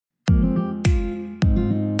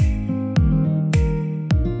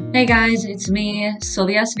Hey guys, it's me,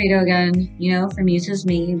 Sylvia Acevedo again, from Muses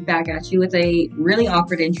Me, back at you with a really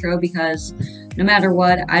awkward intro because no matter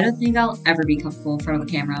what, I don't think I'll ever be comfortable in front of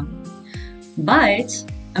a camera. But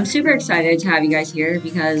I'm super excited to have you guys here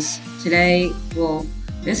because today, well,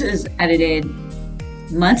 this is edited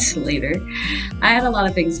months later. I had a lot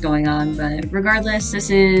of things going on, but regardless, this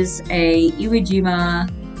is a Iwo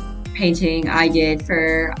Jima painting I did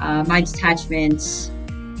for my detachment's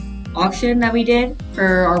auction that we did for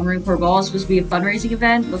our Marine Corps ball. It was supposed to be a fundraising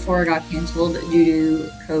event before it got canceled due to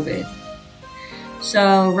COVID.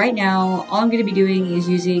 So right now, all I'm going to be doing is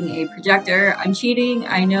using a projector. I'm cheating.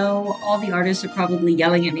 I know all the artists are probably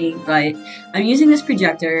yelling at me, but I'm using this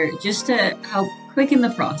projector just to help quicken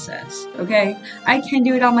the process, okay? I can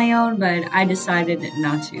do it on my own, but I decided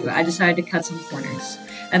not to. I decided to cut some corners,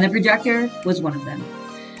 and the projector was one of them.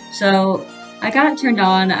 So I got it turned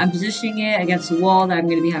on. I'm positioning it against the wall that I'm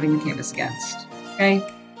going to be having the canvas against. Okay.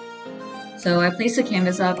 So I placed the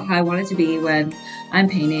canvas up how I want it to be when I'm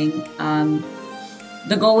painting.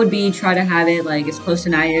 The goal would be try to have it like as close to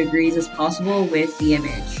 90 degrees as possible with the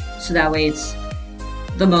image. So that way it's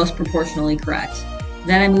the most proportionally correct.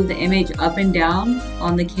 Then I move the image up and down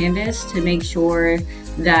on the canvas to make sure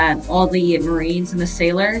that all the Marines and the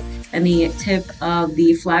sailor and the tip of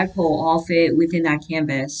the flagpole all fit within that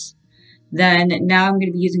canvas. Then now I'm going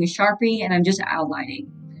to be using a Sharpie and I'm just outlining.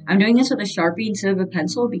 I'm doing this with a Sharpie instead of a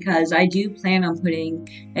pencil because I do plan on putting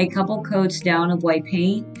a couple coats down of white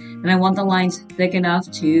paint and I want the lines thick enough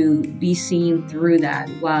to be seen through that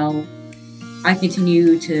while I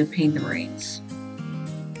continue to paint the Marines.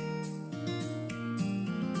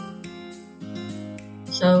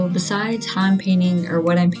 So besides how I'm painting or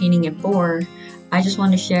what I'm painting it for, I just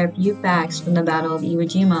want to share a few facts from the Battle of Iwo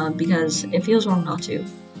Jima because it feels wrong not to.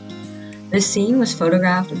 This scene was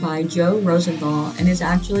photographed by Joe Rosenthal and is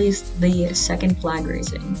actually the second flag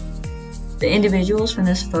raising. The individuals from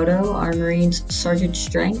this photo are Marines Sergeant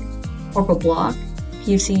Strength, Corporal Block,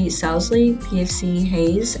 PFC Sousley, PFC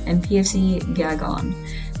Hayes, and PFC Gagon,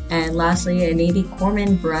 and lastly a Navy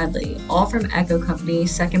Corpsman Bradley, all from Echo Company,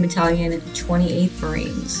 2nd Battalion, 28th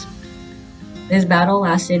Marines. This battle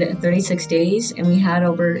lasted 36 days and we had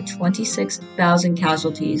over 26,000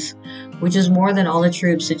 casualties, which is more than all the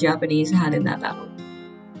troops the Japanese had in that battle.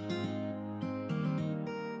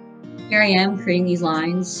 Here I am creating these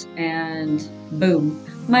lines and boom,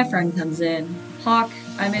 my friend comes in. Hawk,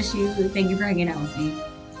 I miss you. Thank you for hanging out with me.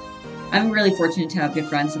 I'm really fortunate to have good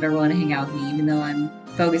friends that are willing to hang out with me even though I'm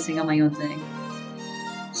focusing on my own thing.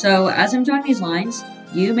 So as I'm drawing these lines,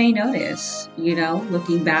 you may notice,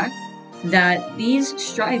 looking back, that these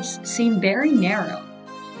stripes seem very narrow.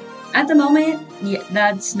 At the moment,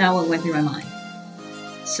 that's not what went through my mind.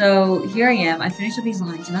 So here I am, I finished up these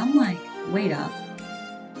lines and I'm like, wait up.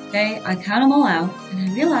 Okay, I count them all out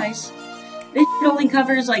and I realize this only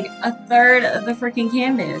covers like a third of the freaking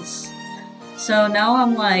canvas. So now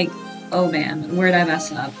I'm like, oh man, where did I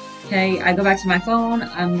mess up? Okay, I go back to my phone,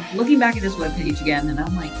 I'm looking back at this webpage again and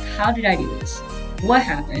I'm like, how did I do this? What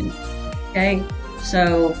happened? Okay,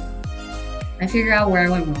 so I figure out where I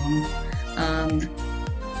went wrong.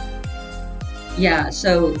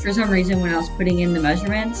 So for some reason when I was putting in the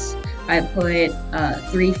measurements, I put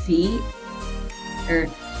 3 feet, or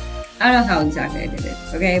I don't know how exactly I did it,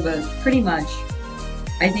 okay, but pretty much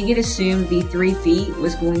I think it assumed the 3 feet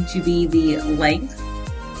was going to be the length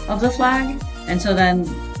of the flag, and so then,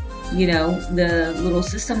 the little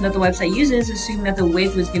system that the website uses assumed that the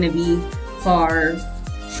width was going to be far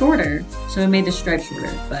shorter, so it made the stripe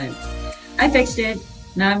shorter, but I fixed it.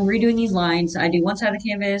 Now I'm redoing these lines. I do one side of the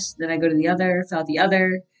canvas, then I go to the other, fill out the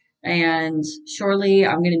other, and shortly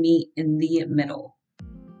I'm going to meet in the middle.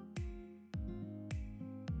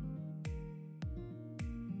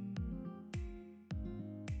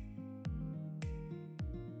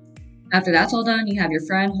 After that's all done, you have your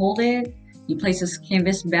friend hold it, you place this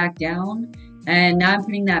canvas back down, and now I'm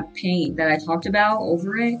putting that paint that I talked about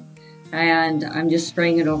over it, and I'm just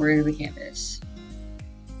spraying it over the canvas.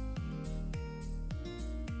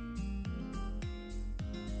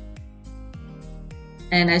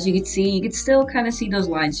 And as you can see, you can still kind of see those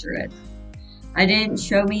lines through it. I didn't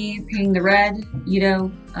show me painting the red,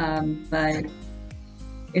 but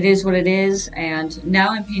it is what it is. And now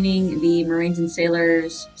I'm painting the Marines and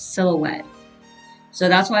Sailors silhouette. So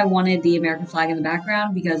that's why I wanted the American flag in the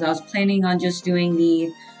background, because I was planning on just doing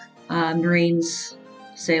the Marines,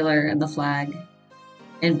 Sailor, and the flag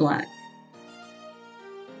in black.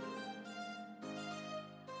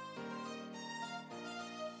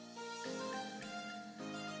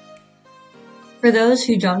 For those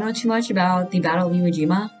who don't know too much about the Battle of Iwo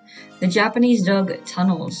Jima, the Japanese dug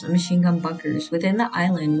tunnels and machine gun bunkers within the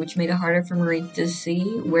island, which made it harder for Marines to see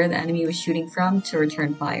where the enemy was shooting from to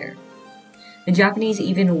return fire. The Japanese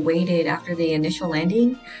even waited after the initial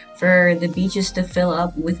landing for the beaches to fill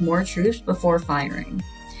up with more troops before firing.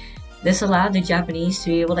 This allowed the Japanese to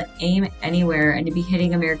be able to aim anywhere and to be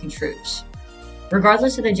hitting American troops.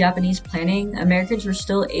 Regardless of the Japanese planning, Americans were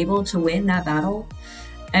still able to win that battle.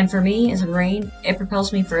 And for me, as a Marine, it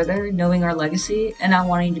propels me further, knowing our legacy and not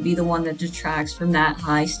wanting to be the one that detracts from that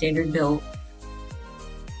high standard built.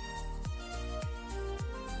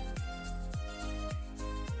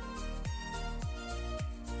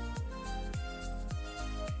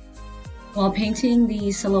 While painting the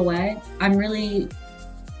silhouette, I'm really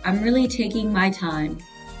taking my time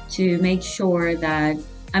to make sure that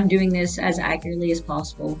I'm doing this as accurately as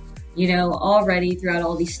possible. Already throughout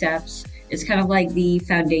all these steps, it's kind of like the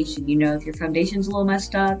foundation. If your foundation's a little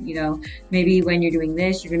messed up, maybe when you're doing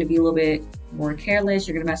this, you're going to be a little bit more careless,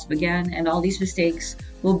 you're going to mess up again, and all these mistakes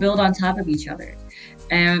will build on top of each other.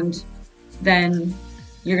 And then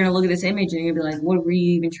you're going to look at this image and you're going to be like, what were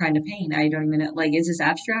you even trying to paint? I don't even know. Like, is this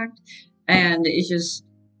abstract? And it's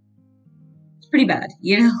pretty bad,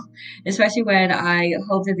 especially when I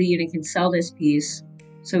hope that the unit can sell this piece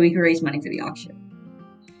so we can raise money for the auction.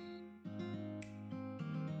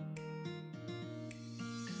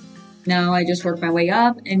 Now I just work my way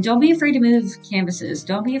up, and don't be afraid to move canvases.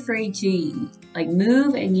 Don't be afraid to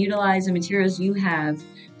move and utilize the materials you have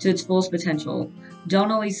to its fullest potential.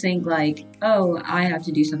 Don't always think oh, I have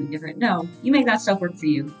to do something different. No, you make that stuff work for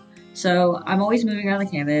you. So I'm always moving around the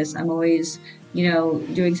canvas. I'm always,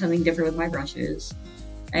 doing something different with my brushes.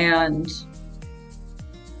 And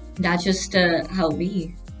that's just to help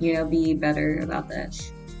me, be better about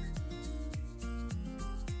this.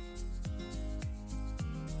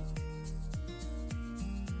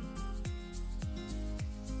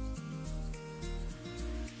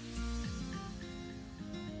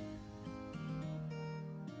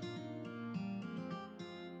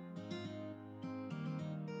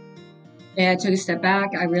 Yeah, I took a step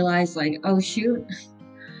back. I realized oh shoot,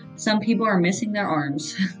 some people are missing their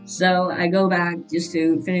arms. So I go back just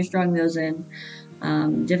to finish drawing those in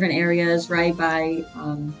different areas right by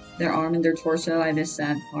their arm and their torso. I missed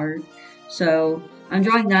that part. So I'm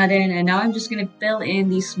drawing that in, and now I'm just going to fill in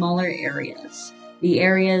these smaller areas. The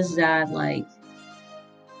areas that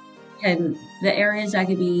the areas that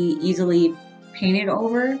could be easily painted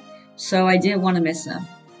over. So I didn't want to miss them.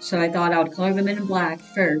 So I thought I would color them in black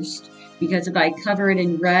first, because if I cover it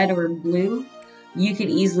in red or in blue, you could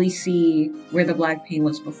easily see where the black paint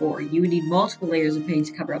was before. You would need multiple layers of paint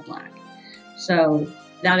to cover up black. So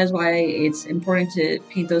that is why it's important to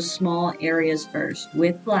paint those small areas first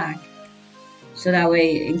with black. So that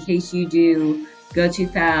way, in case you do go too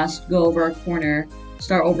fast, go over a corner,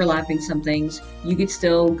 start overlapping some things, you could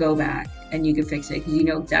still go back and you could fix it because you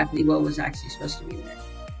know exactly what was actually supposed to be there.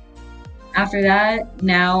 After that,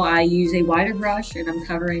 now I use a wider brush and I'm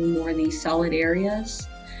covering more of these solid areas.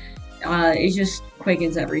 It just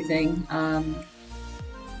quickens everything. Yeah.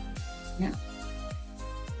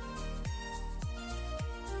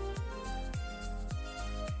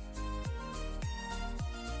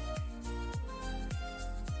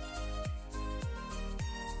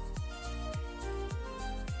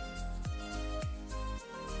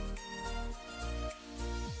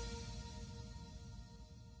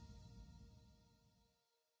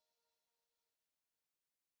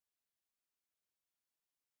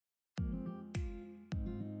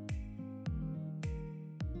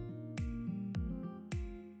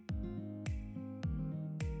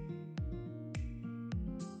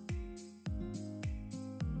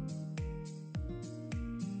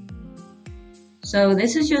 So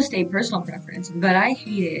this is just a personal preference, but I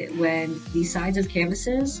hate it when the sides of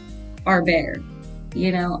canvases are bare.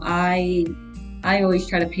 I always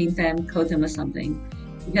try to paint them, coat them with something,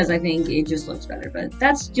 because I think it just looks better, but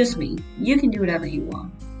that's just me. You can do whatever you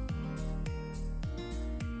want.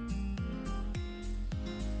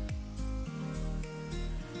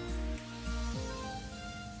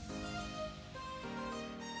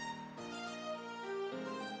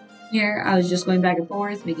 Here, I was just going back and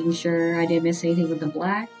forth, making sure I didn't miss anything with the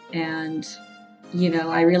black, and,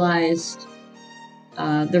 I realized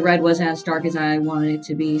the red wasn't as dark as I wanted it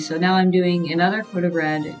to be, so now I'm doing another coat of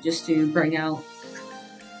red just to bring out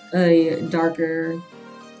a darker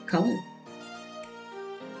color,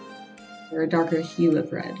 or a darker hue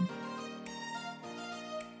of red.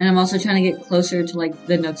 And I'm also trying to get closer to,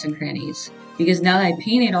 the nooks and crannies, because now that I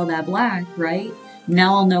painted all that black, right,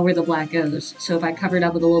 Now I'll know where the black goes. So if I cover it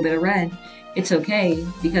up with a little bit of red, it's okay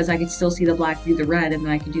because I can still see the black through the red, and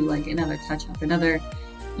then I can do like another touch up, another,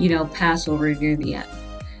 pass over near the end.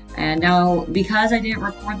 And now, because I didn't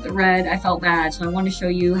record the red, I felt bad, so I want to show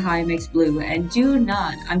you how I mix blue. And do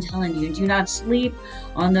not, I'm telling you, do not sleep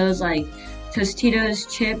on those like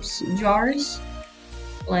Tostitos chips jars.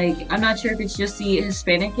 Like, I'm not sure if it's just the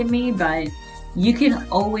Hispanic in me, but you can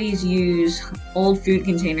always use old food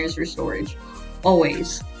containers for storage.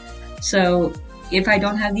 Always. So if I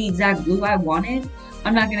don't have the exact blue I wanted,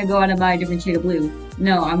 I'm not going to go out and buy a different shade of blue.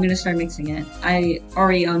 No, I'm going to start mixing it. I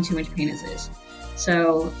already own too much paint as is.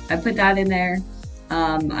 So I put that in there.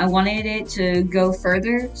 I wanted it to go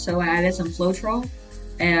further, so I added some Floetrol.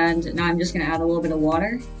 And now I'm just going to add a little bit of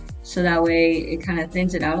water, so that way it kind of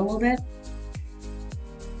thins it out a little bit.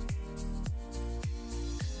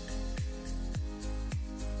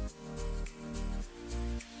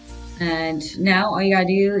 And now all you gotta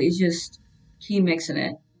do is just keep mixing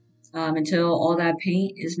it until all that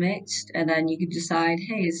paint is mixed, and then you can decide,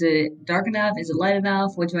 hey, is it dark enough? Is it light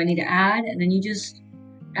enough? What do I need to add? And then you just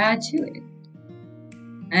add to it.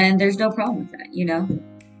 And there's no problem with that,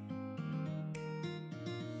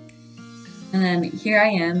 And then here I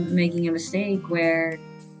am making a mistake where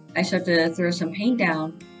I start to throw some paint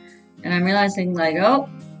down, and I'm realizing like, oh,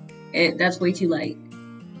 that's way too light.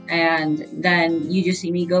 And then you just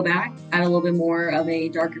see me go back, add a little bit more of a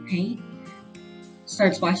darker paint,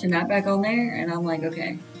 start splashing that back on there, and I'm like,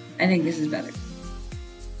 okay, I think this is better.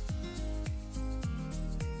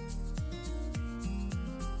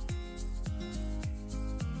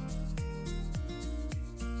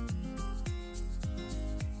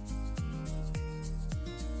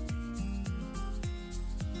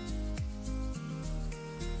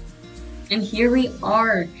 And here we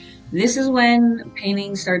are. This is when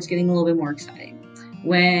painting starts getting a little bit more exciting.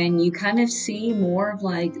 When you kind of see more of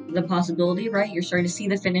like the possibility, right? You're starting to see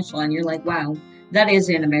the finish line. You're like, wow, that is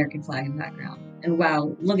an American flag in the background. And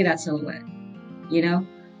wow, look at that silhouette,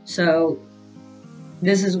 So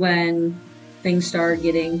this is when things start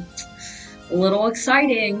getting a little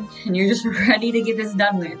exciting and you're just ready to get this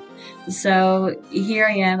done with. So here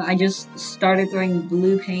I am. I just started throwing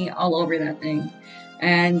blue paint all over that thing.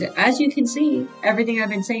 And as you can see, everything I've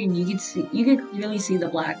been saying, you can clearly see the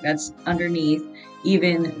black that's underneath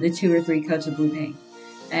even the 2 or 3 coats of blue paint.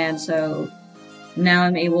 And so now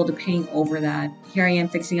I'm able to paint over that. Here I am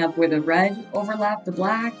fixing up where the red overlapped the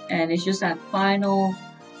black, and it's just that final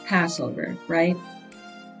pass over, right?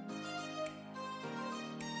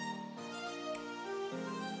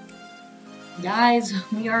 Guys,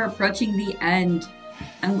 we are approaching the end.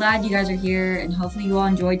 I'm glad you guys are here, and hopefully you all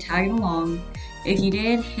enjoyed tagging along. If you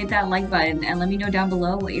did, hit that like button and let me know down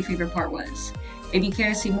below what your favorite part was. If you care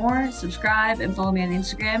to see more, subscribe and follow me on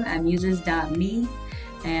Instagram at muses.me.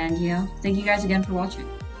 And, thank you guys again for watching.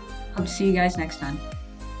 Hope to see you guys next time.